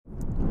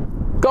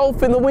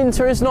Golf in the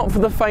winter is not for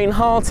the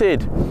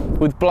faint-hearted.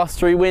 With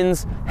blustery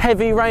winds,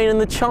 heavy rain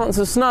and the chance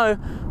of snow,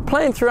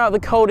 playing throughout the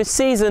coldest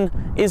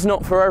season is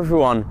not for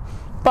everyone.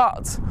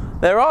 But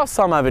there are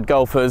some avid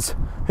golfers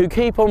who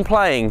keep on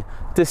playing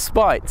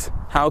despite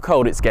how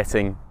cold it's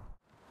getting.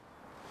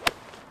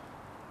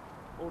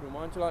 Alden,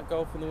 why do you like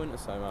golf in the winter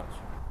so much?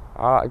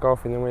 I like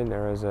golf in the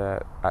winter as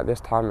at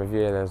this time of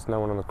year there's no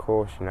one on the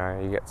course, you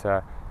know. You get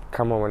to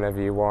come on whenever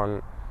you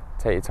want,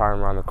 take your time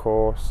around the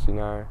course, you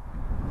know.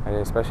 And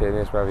especially in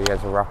this weather you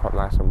get to wrap up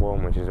nice and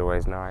warm, which is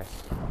always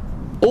nice.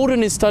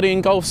 Alden is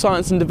studying golf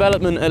science and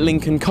development at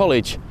Lincoln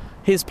College.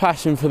 His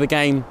passion for the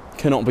game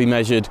cannot be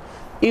measured.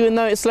 Even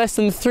though it's less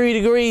than 3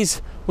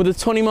 degrees with a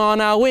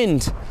 20-mile-an-hour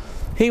wind,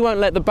 he won't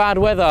let the bad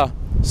weather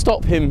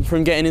stop him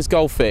from getting his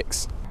golf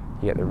fix.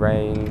 You get the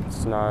rain,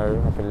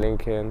 snow up in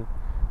Lincoln.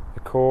 The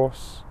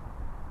course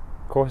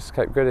is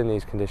kept good in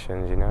these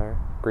conditions, you know.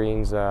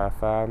 Greens are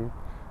firm,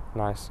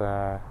 nice,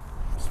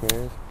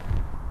 smooth,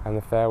 and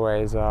the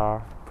fairways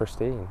are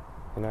pristine,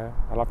 you know.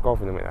 I love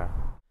golf in the winter.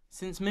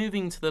 Since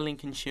moving to the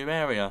Lincolnshire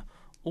area,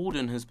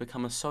 Alden has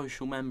become a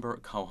social member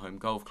at Culhome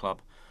Golf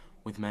Club.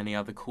 With many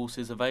other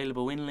courses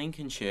available in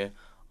Lincolnshire,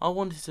 I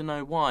wanted to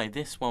know why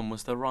this one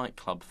was the right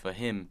club for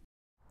him.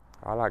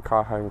 I like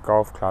Culhome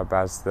Golf Club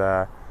as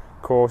the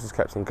course is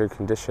kept in good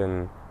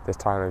condition this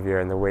time of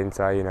year in the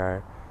winter, you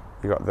know.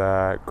 You got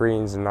the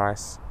greens are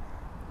nice,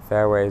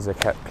 fairways are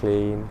kept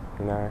clean,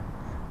 you know,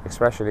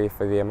 especially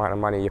for the amount of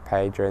money you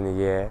pay during the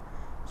year.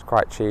 It's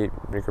quite cheap,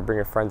 you could bring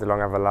a friend along,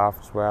 have a laugh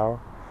as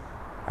well.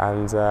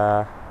 And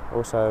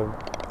also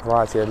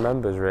variety of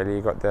members really.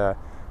 You got the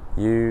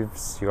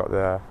youths, you got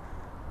the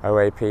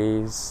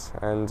OAPs,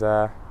 and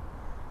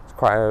it's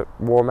quite a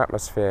warm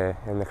atmosphere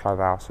in the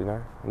clubhouse, you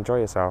know. Enjoy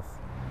yourself.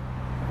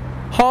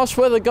 Harsh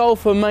weather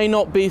golfer may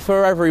not be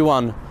for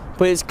everyone,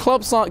 but it's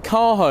clubs like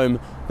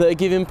Culhome that are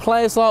giving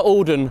players like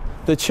Alden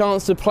the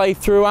chance to play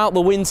throughout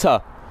the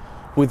winter.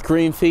 With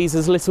green fees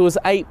as little as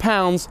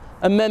 £8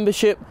 and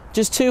membership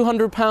just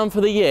 £200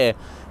 for the year,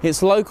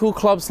 it's local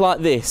clubs like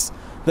this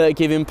that are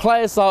giving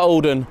players like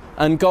Alden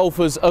and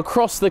golfers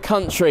across the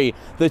country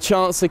the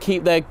chance to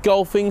keep their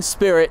golfing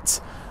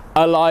spirit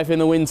alive in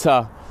the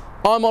winter.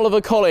 I'm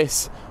Oliver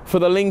Collis for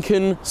the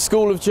Lincoln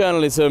School of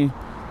Journalism,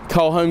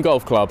 Culhome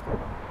Golf Club.